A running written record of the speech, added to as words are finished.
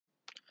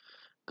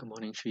Good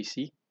morning,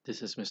 Tracy.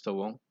 This is Mr.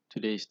 Wong.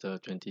 Today is the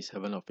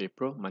 27th of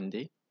April,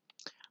 Monday.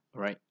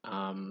 Alright,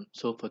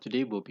 so for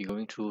today, we'll be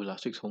going through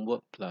last week's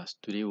homework, plus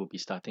today we'll be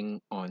starting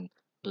on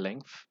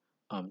length,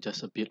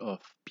 just a bit of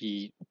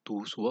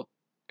P2's work,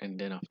 and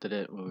then after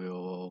that, we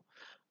will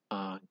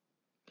do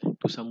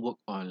some work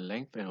on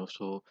length and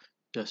also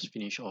just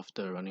finish off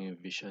the running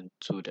revision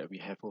 2 that we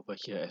have over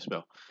here as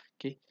well.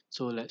 Okay,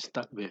 so let's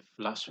start with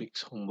last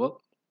week's homework.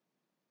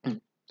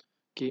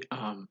 okay,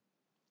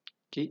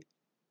 okay,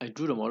 I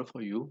drew the model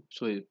for you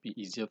so it'll be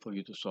easier for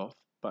you to solve,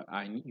 but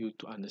I need you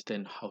to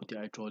understand how did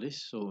I draw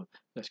this. So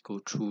let's go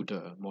through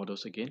the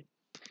models again.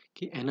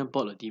 Okay, Anna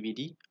bought a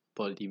DVD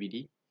for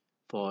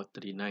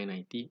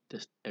 $39.90.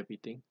 That's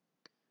everything.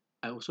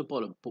 I also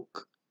bought a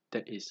book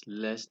that is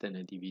less than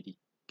a DVD.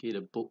 Okay,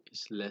 the book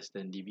is less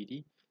than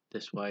DVD.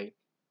 That's why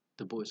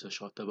the book is a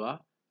shorter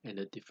bar and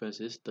the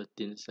difference is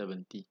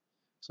 $13.70.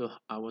 So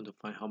I want to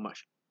find how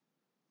much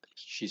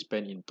she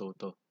spent in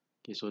total.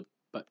 Okay, so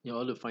but in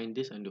order to find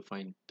this, I need to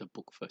find the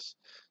book first.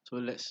 So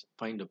let's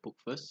find the book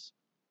first.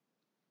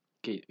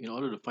 Okay, in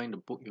order to find the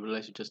book, you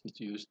realize you just need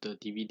to use the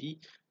DVD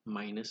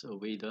minus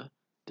away the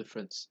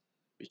difference,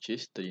 which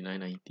is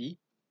 $39.90.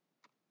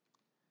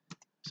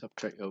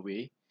 Subtract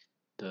away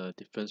the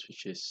difference,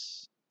 which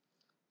is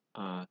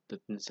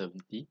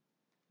 $13.70.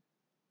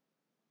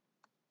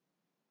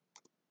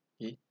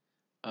 Okay,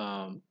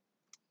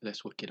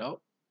 let's work it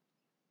out.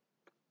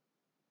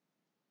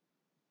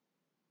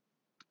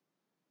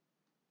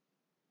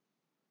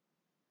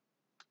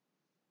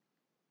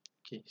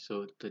 Okay,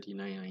 so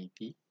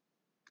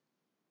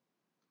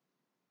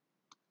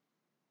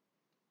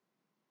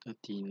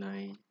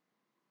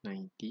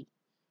 $39.90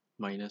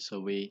 minus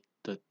away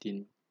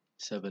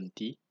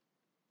 $13.70,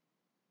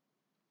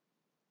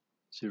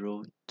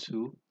 0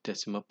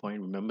 decimal point,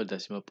 remember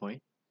decimal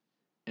point,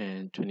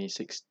 and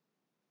 26.20.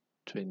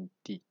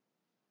 Okay,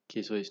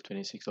 so it's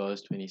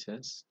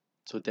 $26.20.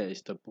 So that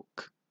is the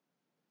book.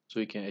 So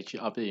you can actually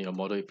update in your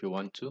model if you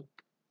want to.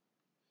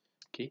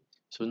 Okay,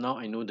 so now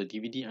I know the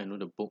DVD, I know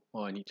the book.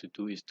 All I need to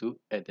do is to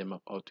add them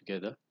up all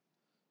together.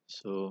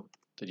 So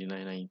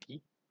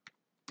 $39.90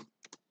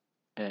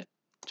 add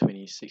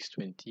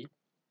 $26.20.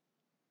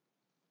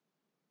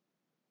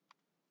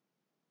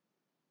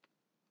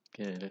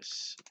 Okay,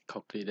 let's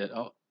calculate that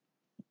out.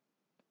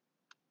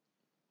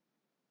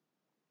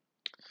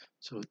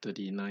 So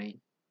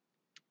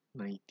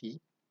 $39.90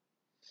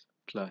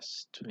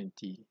 plus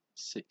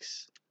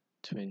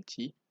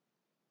 $26.20,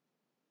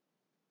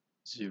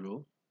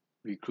 0.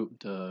 Regroup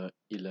the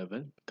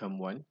 11, become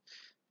 1,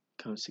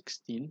 become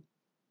 16,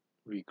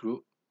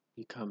 regroup,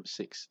 become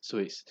 6. So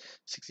it's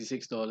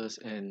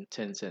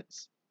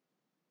 $66.10.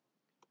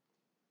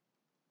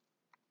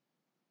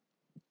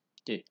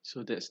 Okay,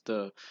 so that's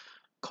the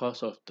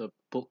cost of the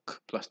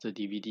book plus the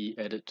DVD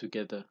added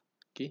together.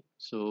 Okay,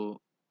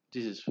 so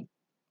this is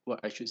what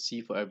I should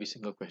see for every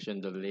single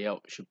question. The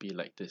layout should be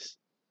like this.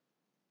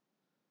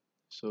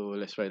 So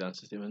let's write the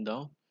answer statement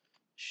down.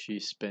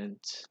 She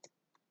spent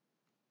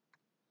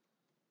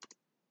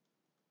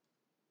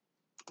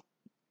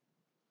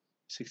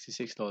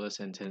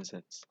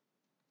 $66.10.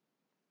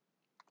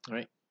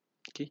 Alright,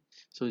 okay,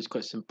 so it's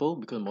quite simple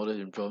because the model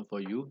is drawn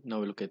for you. Now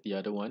we look at the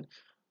other one.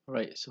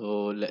 Alright,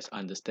 so let's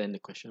understand the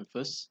question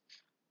first.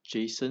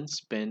 Jason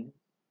spent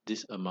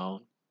this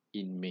amount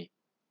in May.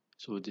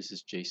 So this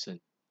is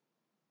Jason.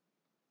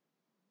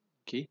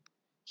 Okay,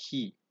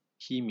 he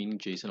meaning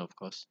Jason, of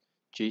course.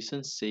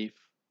 Jason saved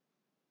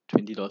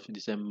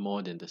 $20.50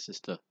 more than the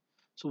sister.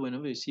 So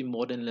whenever you see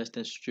more than less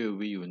than, straight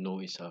away you know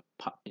it's a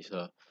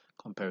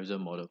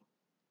comparison model.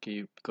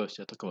 Okay, because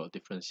you're talking about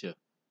difference here.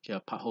 Okay, a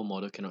part whole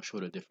model cannot show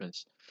the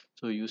difference.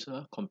 So use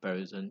a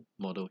comparison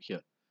model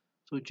here.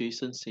 So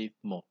Jason saved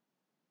more.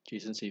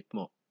 Jason saved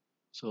more.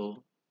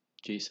 So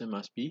Jason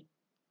must be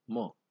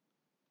more.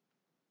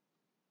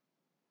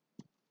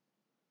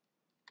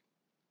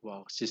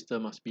 While sister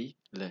must be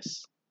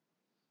less.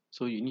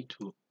 So you need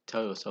to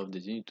tell yourself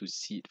that you need to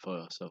see it for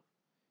yourself.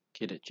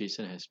 Okay, that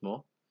Jason has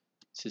more,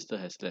 sister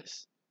has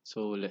less.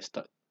 So let's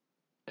start,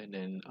 and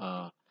then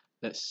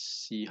let's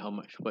see how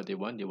much what they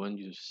want. They want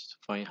you to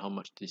find how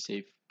much they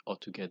save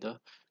altogether,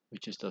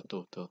 which is the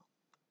total.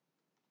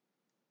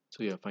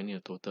 So you're finding a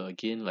total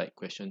again, like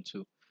question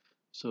 2.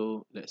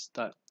 So let's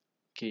start.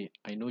 Okay,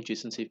 I know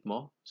Jason saved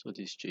more, so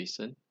this is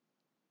Jason.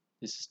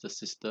 This is the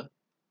sister.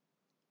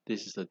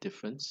 This is the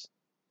difference.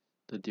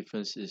 The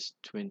difference is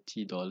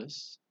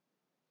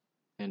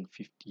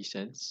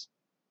 $20.50.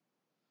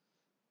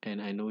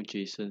 And I know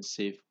Jason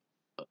saved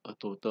a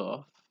total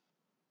of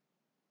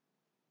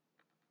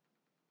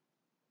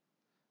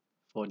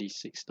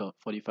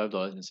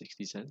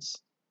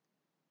 $45.60.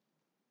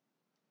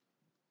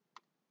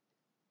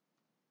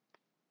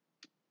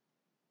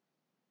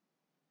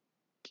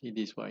 Okay,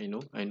 this is what I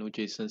know. I know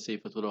Jason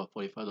saved a total of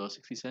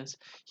 $45.60.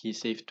 He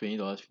saved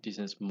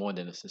 $20.50 more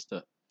than the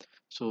sister.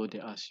 So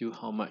they ask you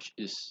how much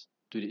do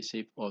they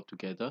save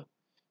altogether,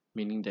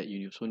 meaning that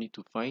you also need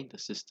to find the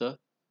sister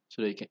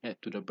so that you can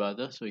add to the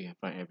brother so you can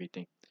find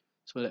everything.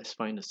 So let's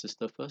find the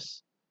sister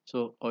first.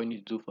 So all you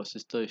need to do for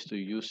sister is to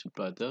use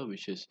brother,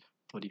 which is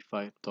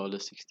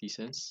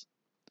 $45.60.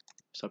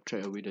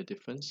 Subtract away the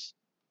difference.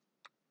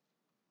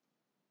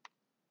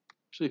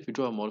 So if you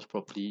draw a model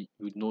properly,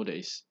 you know that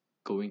it's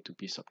going to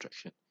be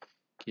subtraction.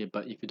 Okay,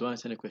 but if you don't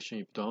understand the question,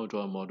 if you don't know how to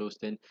draw models,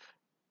 then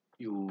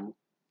you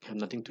have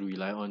nothing to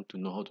rely on to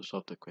know how to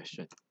solve the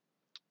question.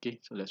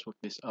 Okay, so let's work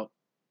this out.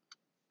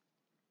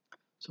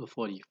 So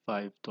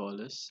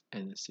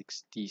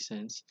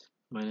 $45.60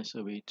 minus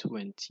away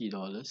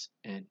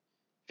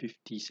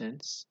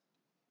 $20.50,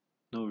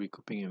 no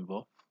recouping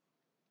involved,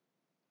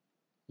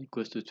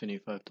 equals to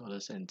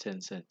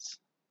 $25.10.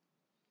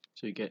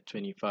 So you get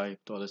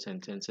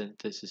 $25.10.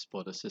 This is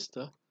for the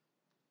sister.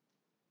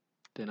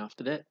 Then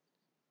after that,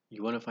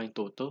 you want to find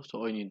total, so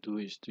all you need to do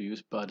is to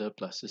use brother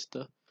plus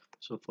sister.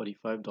 So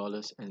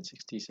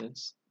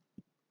 $45.60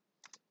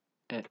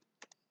 add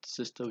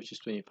sister, which is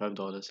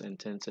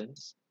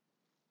 $25.10.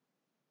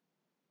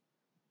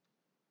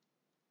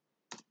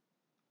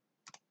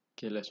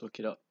 Okay, let's work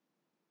it out.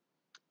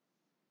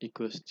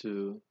 Equals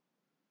to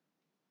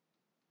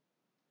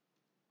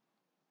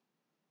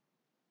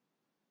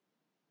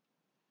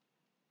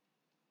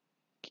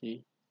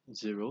okay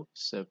 0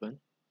 7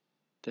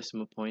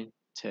 decimal point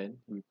 10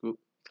 regroup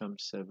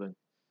becomes 7.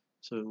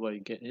 So what you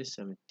get is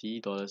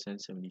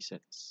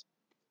 $70.70.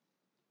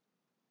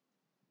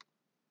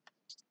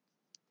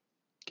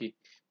 Okay,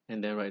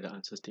 and then write the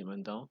answer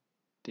statement down.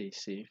 They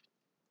saved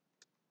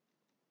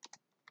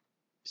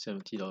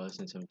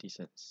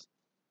 $70.70.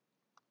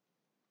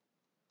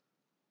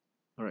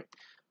 All right.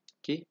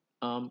 Okay.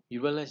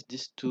 You realize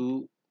these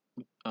two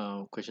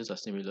questions are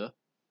similar.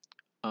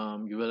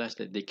 You realize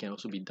that they can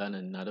also be done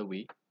another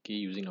way. Okay,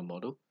 using a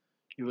model.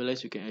 You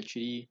realize you can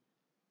actually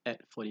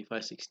add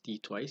 4560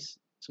 twice,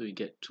 so you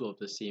get two of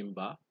the same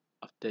bar.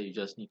 After you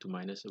just need to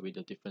minus away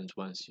the difference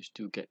once, you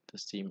still get the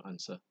same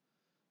answer.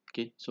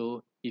 Okay,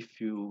 so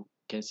if you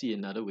can see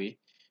another way,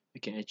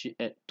 you can actually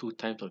add two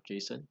times of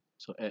Jason.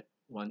 So add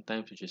one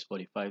times, which is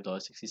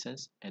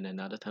 $45.60, and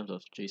another times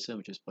of Jason,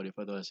 which is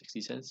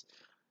 $45.60.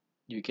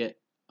 You get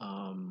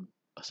a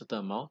certain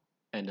amount,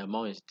 and the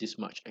amount is this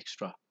much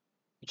extra,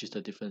 which is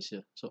the difference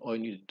here. So all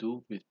you need to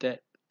do with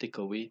that, take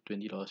away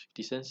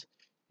 $20.50,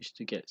 you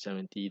still get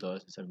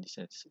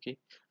 $70.70. Okay,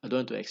 I don't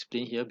want to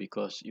explain here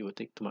because it will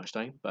take too much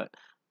time, but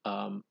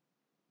that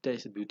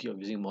is the beauty of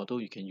using model.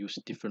 You can use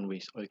different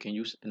ways, or you can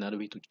use another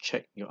way to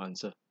check your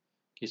answer.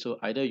 Okay, so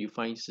either you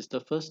find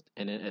sister first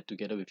and then add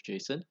together with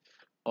Jason,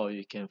 or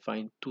you can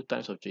find two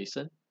times of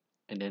Jason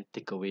and then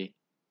take away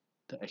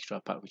the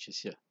extra part, which is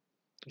here,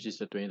 which is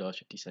the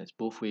 $20.50.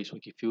 Both ways will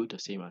give you the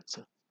same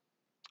answer.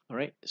 All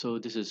right, so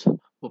this is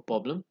word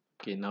problem.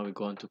 Okay, now we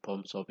go on to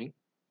problem solving.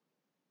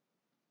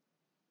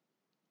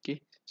 Okay,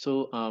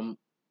 so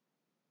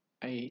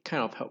I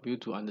kind of help you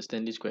to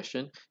understand this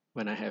question.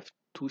 When I have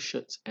two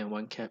shirts and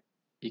one cap,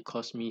 it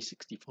cost me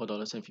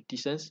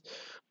 $64.50.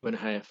 When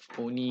I have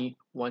only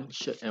one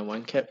shirt and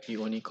one cap, it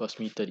only cost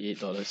me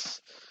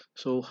 $38.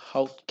 So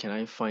how can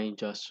I find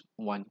just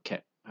one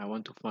cap? I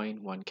want to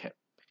find one cap.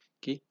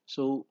 Okay,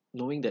 so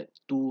knowing that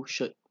two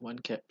shirt, one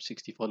cap,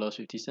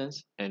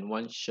 $64.50, and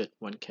one shirt,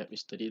 one cap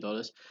is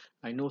 $38,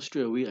 I know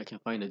straight away I can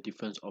find the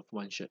difference of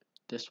one shirt.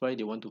 That's why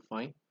they want to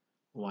find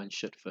one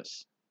shirt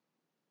first.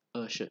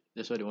 A shirt.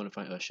 That's why they want to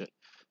find a shirt.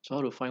 So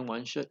how to find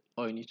one shirt?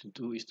 All you need to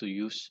do is to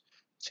use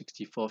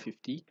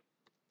 64.50,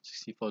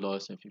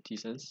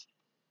 $64.50.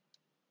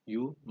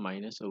 You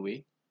minus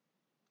away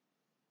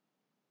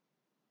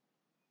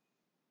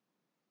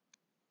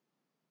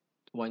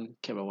one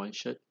cap and one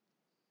shirt,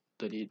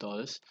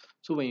 $38.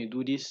 So when you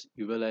do this,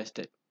 you realize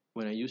that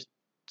when I use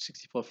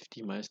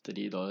 64.50 minus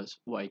 $38,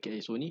 what I get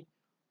is only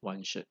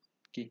one shirt.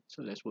 Okay,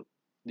 so let's work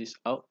this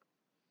out.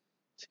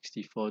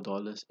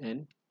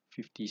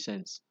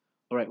 $64.50.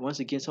 Alright, once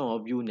again, some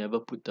of you never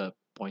put the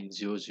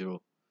 0.00.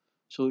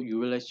 So you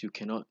realize you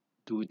cannot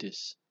do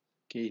this.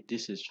 Okay,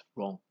 this is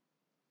wrong.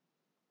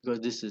 Because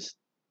this is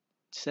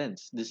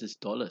cents, this is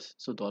dollars.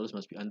 So dollars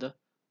must be under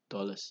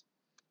dollars.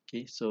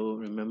 Okay, so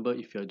remember,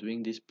 if you're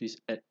doing this, please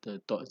add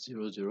the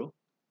 .00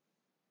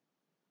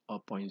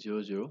 or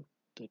 0.00,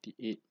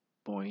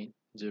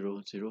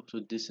 38.00. So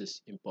this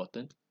is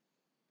important.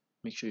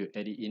 Make sure you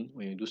add it in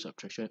when you do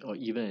subtraction or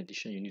even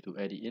addition, you need to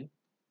add it in.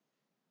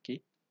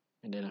 Okay,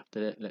 and then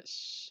after that,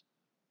 let's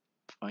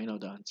find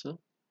out the answer.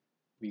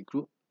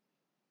 Regroup,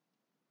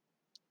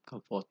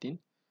 come 14,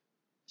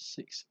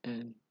 6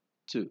 and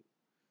 2.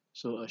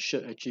 So a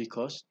shirt actually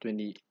costs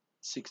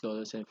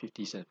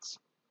 $26.50.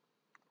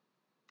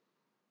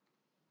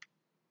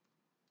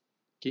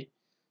 Okay,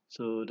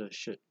 so the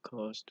shirt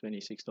costs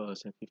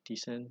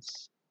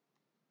 $26.50.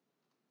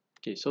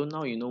 Okay, so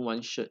now you know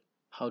one shirt.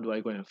 How do I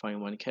go and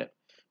find one cap?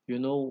 You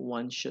know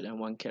one shirt and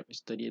one cap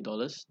is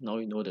 $38. Now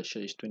you know the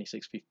shirt is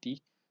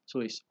 $26.50. So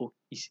it's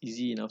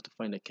easy enough to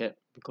find the cap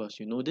because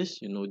you know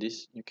this,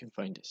 you can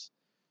find this.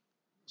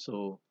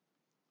 So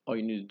all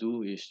you need to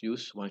do is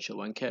use one shirt,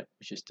 one cap,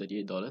 which is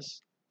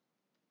 $38.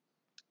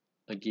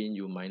 Again,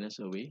 you minus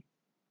away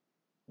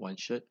one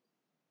shirt,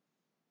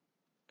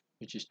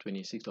 which is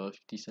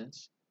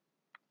 $26.50.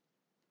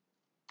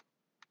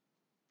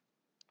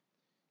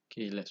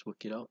 Okay, let's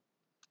work it out.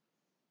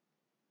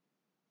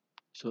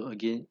 So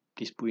again,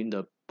 please put in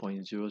the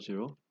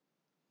 0.00.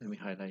 Let me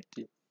highlight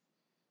it.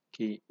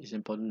 Okay, it's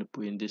important to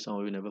put in this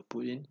one we never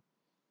put in.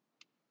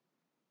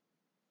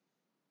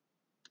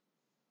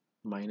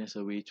 Minus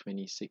away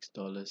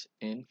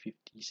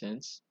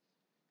 $26.50.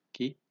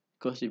 Okay,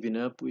 because if you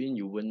never put in,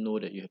 you won't know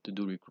that you have to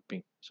do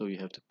regrouping. So you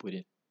have to put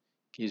in.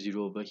 Okay,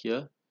 0 over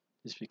here.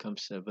 This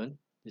becomes 7.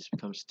 This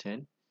becomes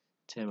 10.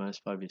 10 minus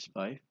 5 is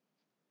 5.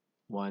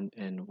 1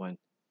 and 1.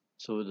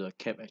 So the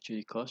cap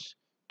actually costs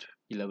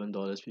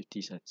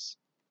 $11.50.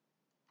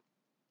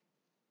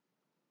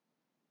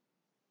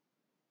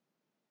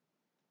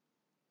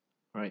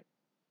 Right.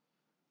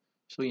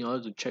 So in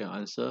order to check our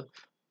answer,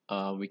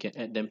 we can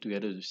add them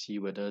together to see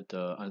whether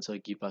the answer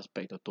give us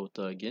back the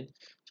total again.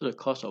 So the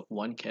cost of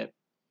one cap,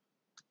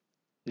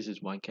 this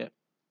is one cap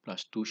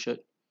plus two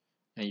shirt,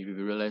 and if you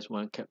realize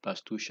one cap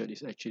plus two shirt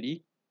is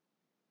actually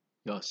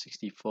your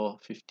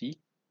 64.50.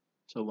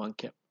 So one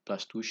cap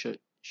plus two shirt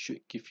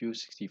should give you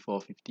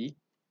 64.50.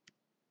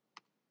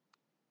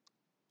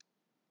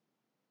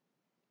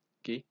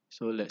 Okay,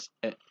 so let's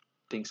add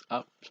things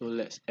up. So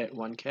let's add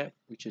one cap,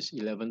 which is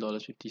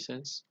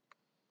 $11.50,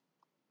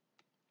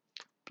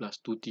 plus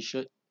two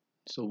t-shirt.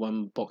 So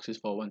one box is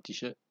for one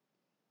t-shirt.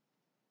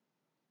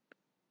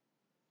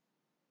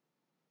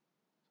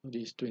 So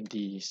this is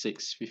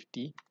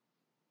 26.50.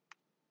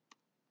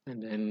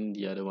 And then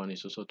the other one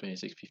is also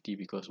 26.50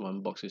 because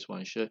one box is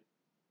one shirt.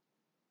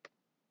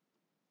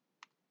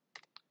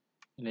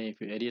 And then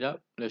if you add it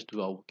up, let's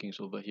do our workings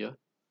over here.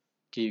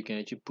 Okay, you can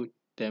actually put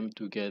them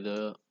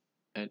together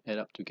and add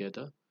up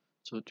together.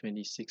 So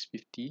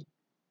 26.50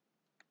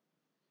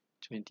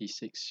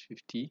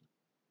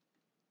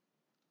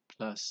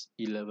 plus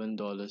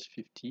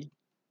 $11.50.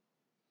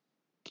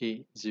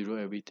 Okay, zero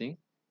everything.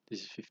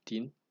 This is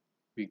 15.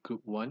 We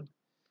group 1.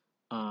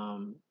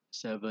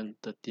 7,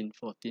 13,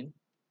 14.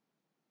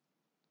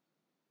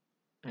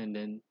 And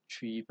then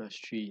 3 plus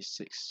 3 is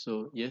 6.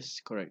 So yes,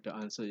 correct. The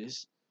answer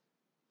is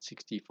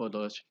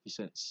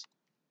 $64.50.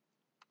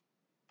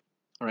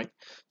 Alright,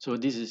 so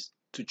this is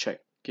to check.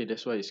 Okay,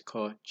 that's why it's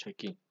called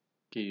checking.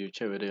 Okay, you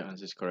check whether your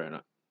answer is correct or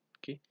not.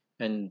 Okay,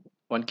 and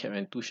one cap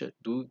and two shirt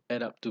do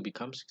add up to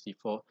become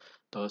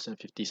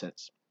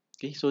 $64.50.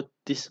 Okay, so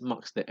this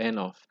marks the end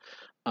of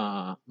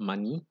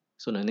money.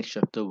 So the next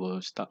chapter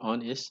we'll start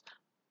on is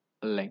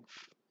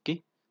length.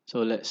 Okay, so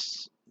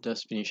let's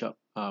just finish up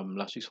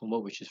last week's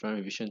homework, which is running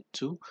revision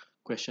 2,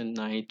 question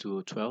 9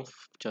 to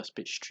 12, just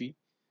page 3.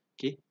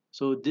 Okay,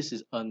 so this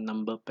is a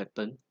number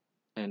pattern,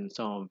 and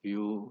some of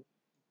you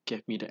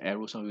gave me the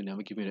arrows, some of you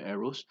never give me the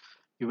arrows.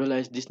 You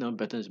realize this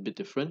number pattern is a bit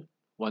different.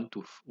 1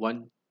 to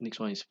 1, next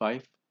one is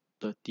 5,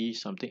 30,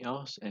 something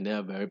else, and then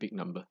a very big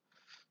number.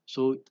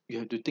 So you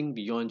have to think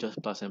beyond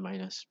just plus and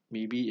minus.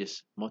 Maybe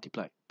it's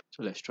multiply.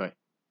 So let's try.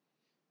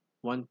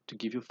 1 to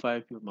give you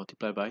 5, you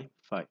multiply by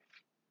 5.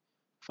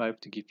 5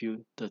 to give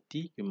you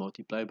 30, you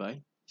multiply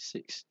by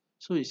 6.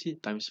 So you see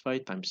times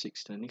 5 times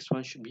 6. The next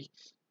one should be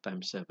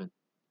times 7.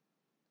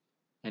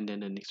 And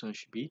then the next one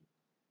should be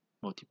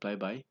multiply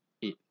by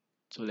 8.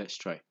 So let's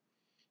try.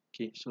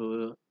 Okay,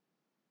 so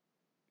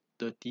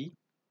 30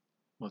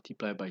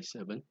 multiply by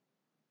 7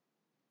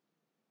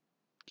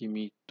 give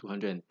me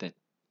 210.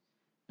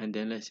 And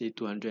then let's say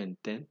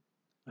 210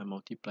 I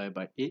multiply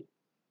by 8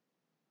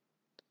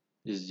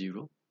 is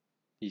 0.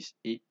 This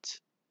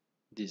 8,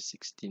 this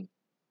 16.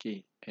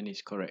 Okay, and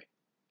it's correct.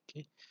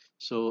 Okay,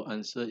 so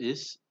answer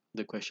is,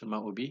 the question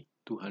mark will be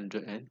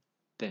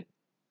 210.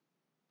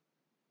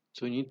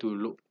 So you need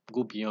to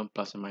go beyond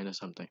plus and minus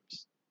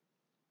sometimes.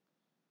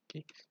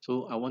 Okay,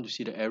 so I want to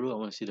see the arrow, I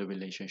want to see the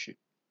relationship.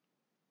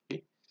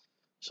 Okay,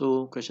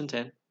 so question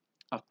 10,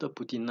 after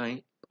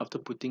putting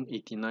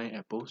 89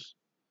 apples,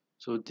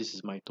 so this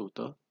is my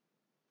total.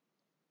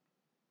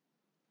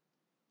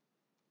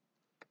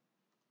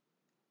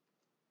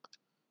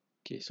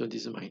 Okay, so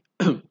this is my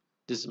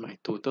this is my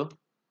total.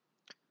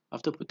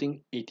 After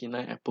putting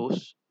 89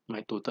 apples,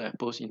 my total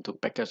apples into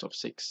packets of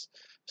 6.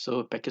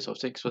 So packets of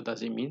 6, what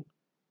does it mean?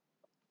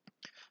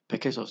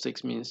 Packets of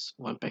 6 means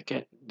one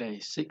packet there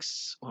is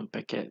 6, one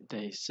packet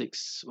there is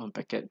 6, one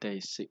packet there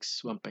is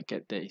 6, one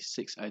packet there is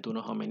 6. I don't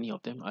know how many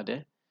of them are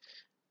there.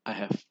 I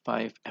have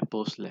 5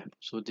 apples left,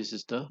 so this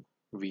is the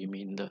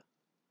remainder.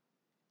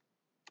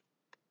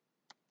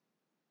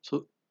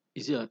 So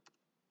is it a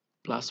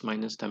plus,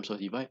 minus, times, or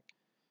divide?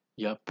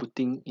 You are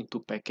putting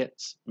into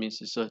packets,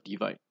 means it's a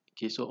divide.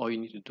 Okay, so all you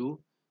need to do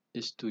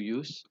is to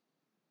use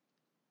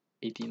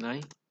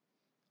 89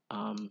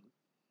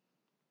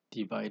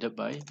 divided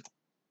by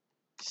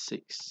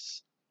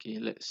 6. Okay,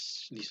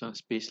 this one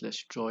space,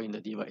 let's draw in the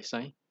divide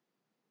sign.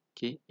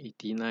 Okay,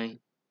 89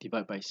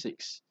 divided by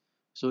 6.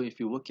 So if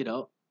you work it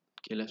out,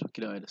 okay, let's work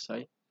it out at the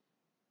side.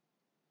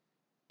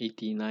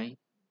 89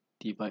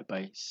 divided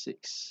by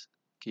 6.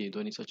 Okay, you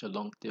don't need such a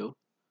long tail.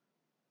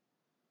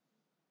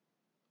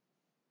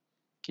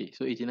 Okay,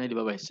 so 89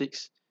 divided by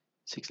 6.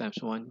 6 times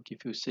 1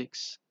 give you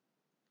 6.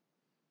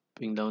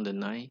 Bring down the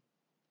 9.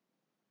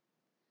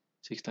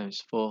 6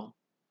 times 4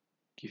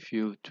 give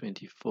you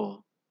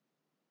 24.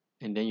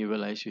 and then you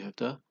realize you have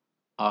the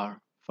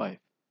R5.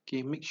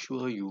 Okay, make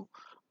sure you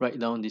write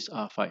down this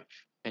R5,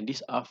 and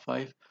this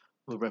R5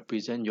 will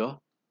represent your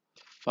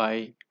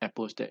 5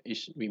 apples that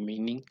is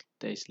remaining,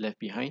 that is left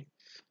behind.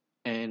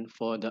 And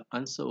for the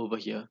answer over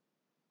here,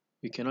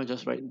 you cannot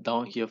just write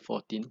down here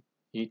 14,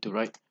 you need to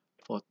write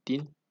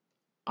 14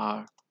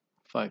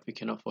 R5. You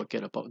cannot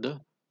forget about the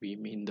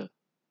remainder.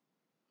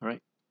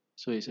 Alright,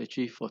 so it's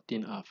actually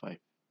 14 R5.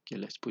 Okay,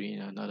 let's put it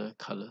in another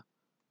color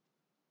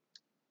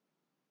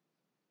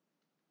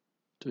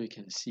so you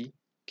can see.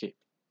 Okay,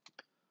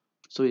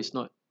 so it's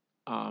not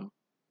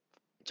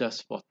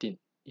just 14,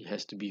 it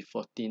has to be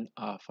 14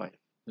 R5.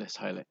 Let's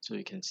highlight so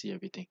you can see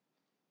everything.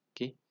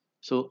 Okay,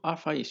 so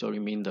R5 is your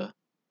remainder.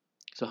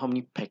 So how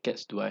many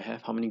packets do I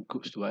have? How many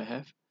groups do I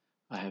have?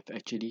 I have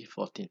actually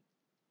 14.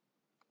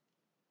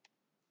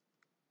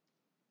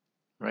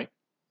 Right,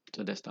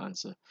 so that's the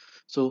answer.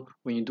 So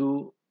when you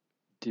do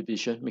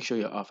division, make sure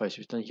your R5 is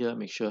written here.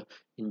 Make sure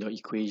in your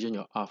equation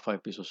your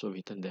R5 is also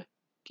written there.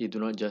 Okay, do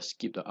not just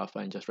skip the R5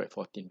 and just write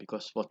 14,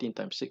 because 14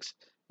 times 6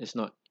 is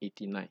not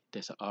 89.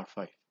 There's a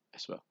R5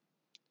 as well.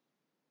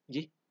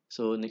 Okay,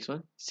 so next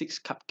one, 6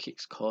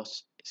 cupcakes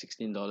cost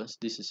 $16.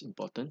 This is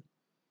important.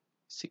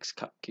 6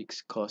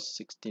 cupcakes cost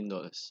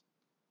 $16.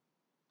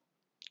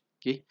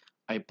 Okay,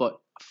 I bought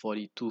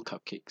 42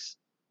 cupcakes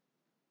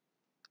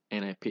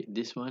and I paid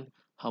this one.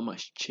 How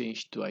much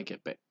change do I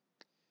get back?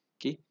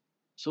 Okay,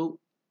 so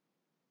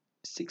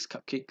 6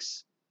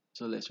 cupcakes,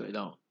 so let's write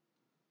down.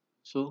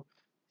 So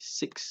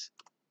 6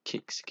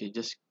 cakes, okay,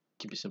 just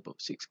keep it simple.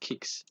 6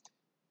 cakes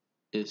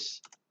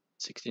is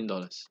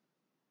 $16.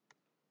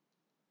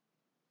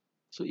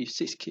 So if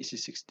 6 cakes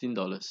is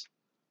 $16,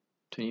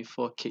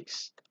 24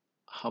 cakes,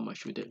 how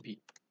much would that be?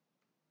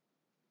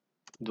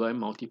 Do I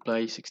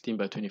multiply 16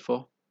 by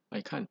 24? I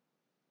can't.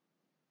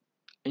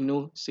 I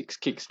know 6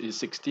 cakes is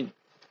 16.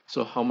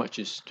 So how much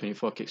is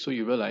 24 cakes? So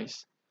you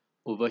realize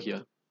over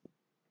here,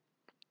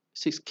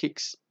 6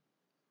 cakes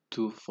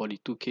to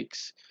 42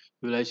 cakes,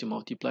 you realize you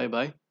multiply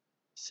by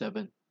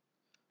 7.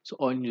 So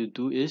all you need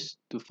to do is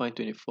to find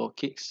 24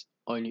 cakes.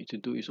 All you need to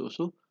do is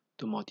also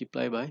to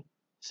multiply by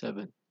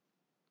 7.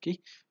 Okay,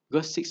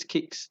 because 6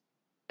 cakes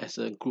as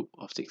a group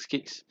of 6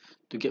 cakes,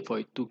 to get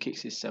 42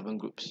 cakes is 7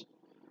 groups.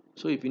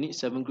 So if you need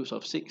 7 groups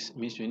of 6,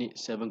 means you need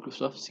 7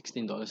 groups of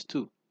 $16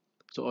 too.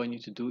 So all you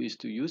need to do is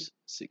to use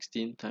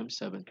 16 times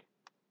 7.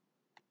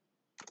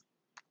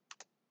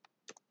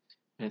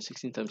 And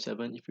 16 times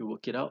 7, if you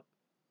work it out,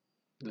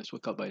 let's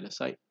work out by the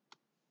side.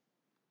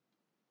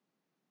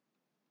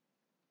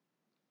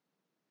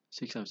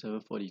 6 times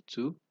 7,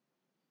 42.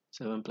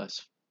 7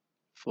 plus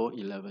 4,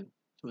 11.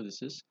 So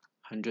this is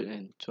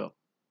 112.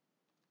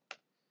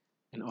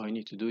 And all you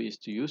need to do is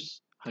to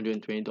use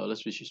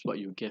 $120, which is what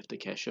you gave the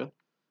cashier,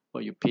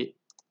 what you paid,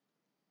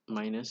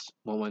 minus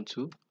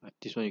 112.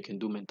 This one you can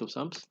do mental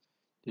sums.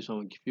 This one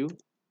will give you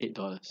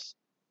 $8.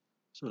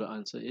 So the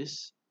answer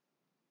is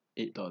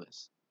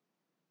 $8.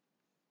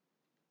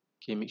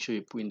 Okay, make sure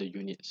you put in the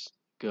units,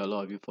 because a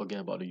lot of you forget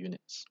about the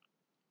units.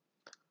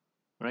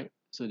 Right,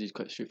 so this is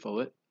quite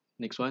straightforward.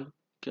 Next one,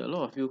 okay, a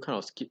lot of you kind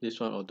of skip this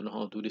one or don't know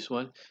how to do this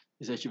one.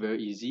 It's actually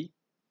very easy.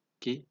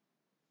 Okay,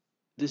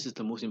 this is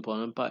the most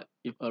important part.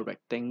 If a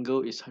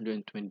rectangle is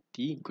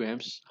 120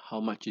 grams, how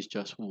much is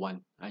just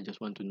 1? I just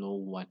want to know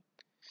 1.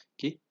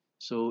 Okay,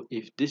 so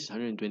if this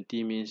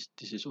 120 means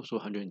this is also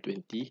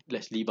 120,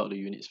 let's leave out the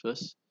units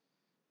first.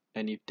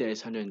 And if there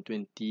is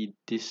 120,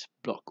 this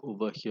block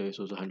over here is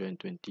also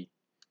 120.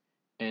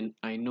 And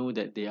I know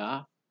that they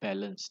are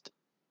balanced.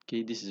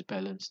 Okay, this is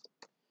balanced.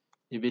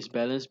 If it's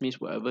balanced, means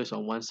whatever is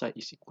on one side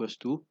is equals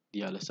to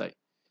the other side.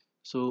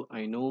 So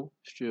I know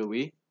straight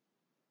away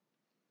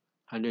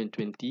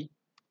 120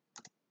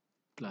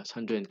 plus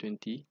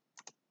 120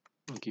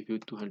 will give you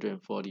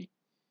 240.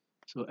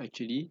 So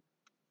actually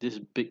this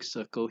big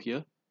circle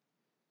here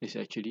is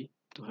actually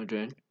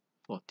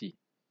 240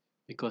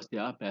 because they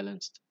are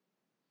balanced.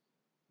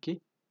 Okay,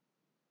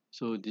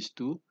 so these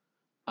two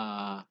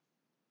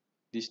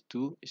is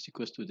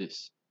equals to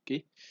this.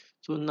 Okay,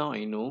 so now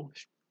I know,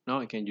 now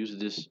I can use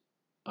this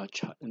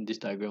chart in this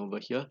diagram over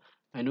here.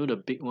 I know the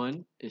big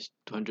one is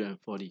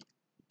 240,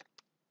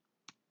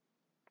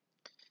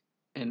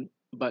 and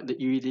but the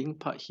irritating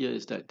part here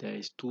is that there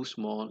is two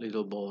small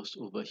little balls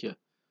over here.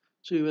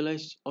 So you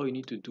realize all you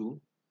need to do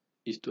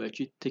is to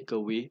actually take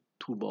away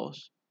 2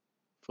 balls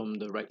from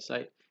the right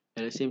side,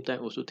 and at the same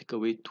time also take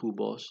away 2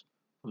 balls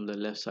from the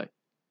left side.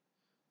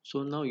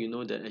 So now you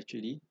know that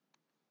actually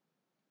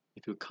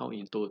if you count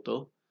in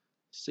total,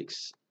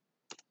 6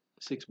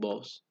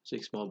 balls,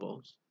 6 small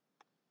balls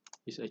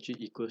is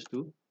actually equals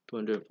to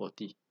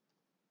 240.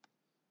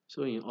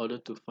 So in order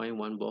to find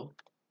one ball,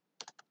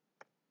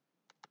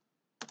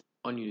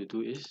 all you need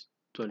to do is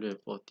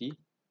 240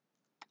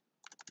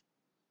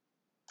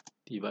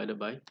 divided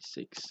by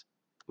 6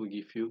 will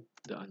give you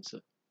the answer.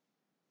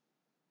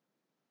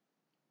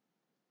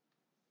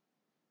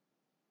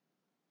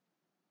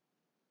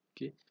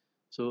 Okay,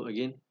 so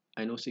again,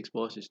 I know 6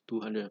 balls is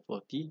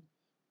 240.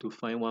 To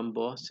find one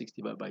ball, 6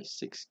 divided by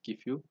 6 give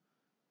you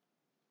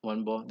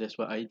one ball, that's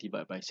why I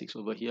divide by 6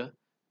 over here.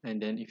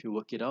 And then if you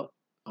work it out,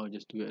 I'll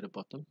just do it at the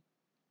bottom.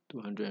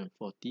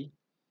 240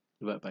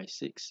 divided by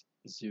 6,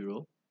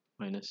 0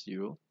 minus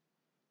 0.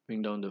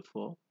 Bring down the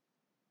 4.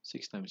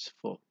 6 times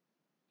 4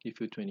 give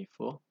you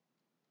 24.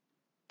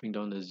 Bring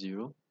down the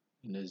 0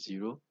 and the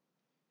 0.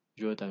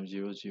 0 times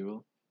 0,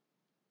 0.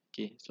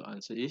 Okay, so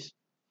answer is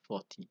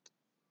 40.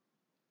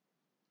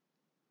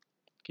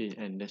 Okay,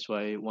 and that's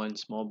why one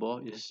small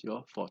ball is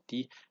your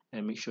 40,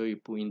 and make sure you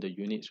put in the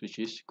units, which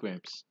is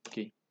grams.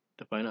 Okay,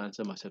 the final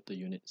answer must have the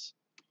units.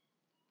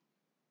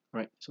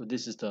 Right, so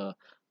this is the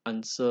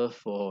answer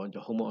for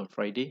your homework on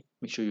Friday.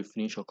 Make sure you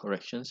finish your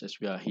corrections as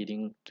we are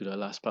heading to the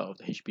last part of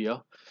the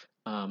HBL.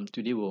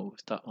 Today we'll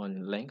start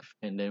on length,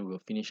 and then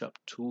we'll finish up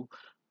two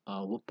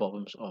work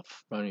problems of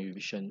running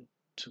revision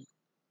 2.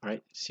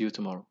 Alright, see you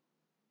tomorrow.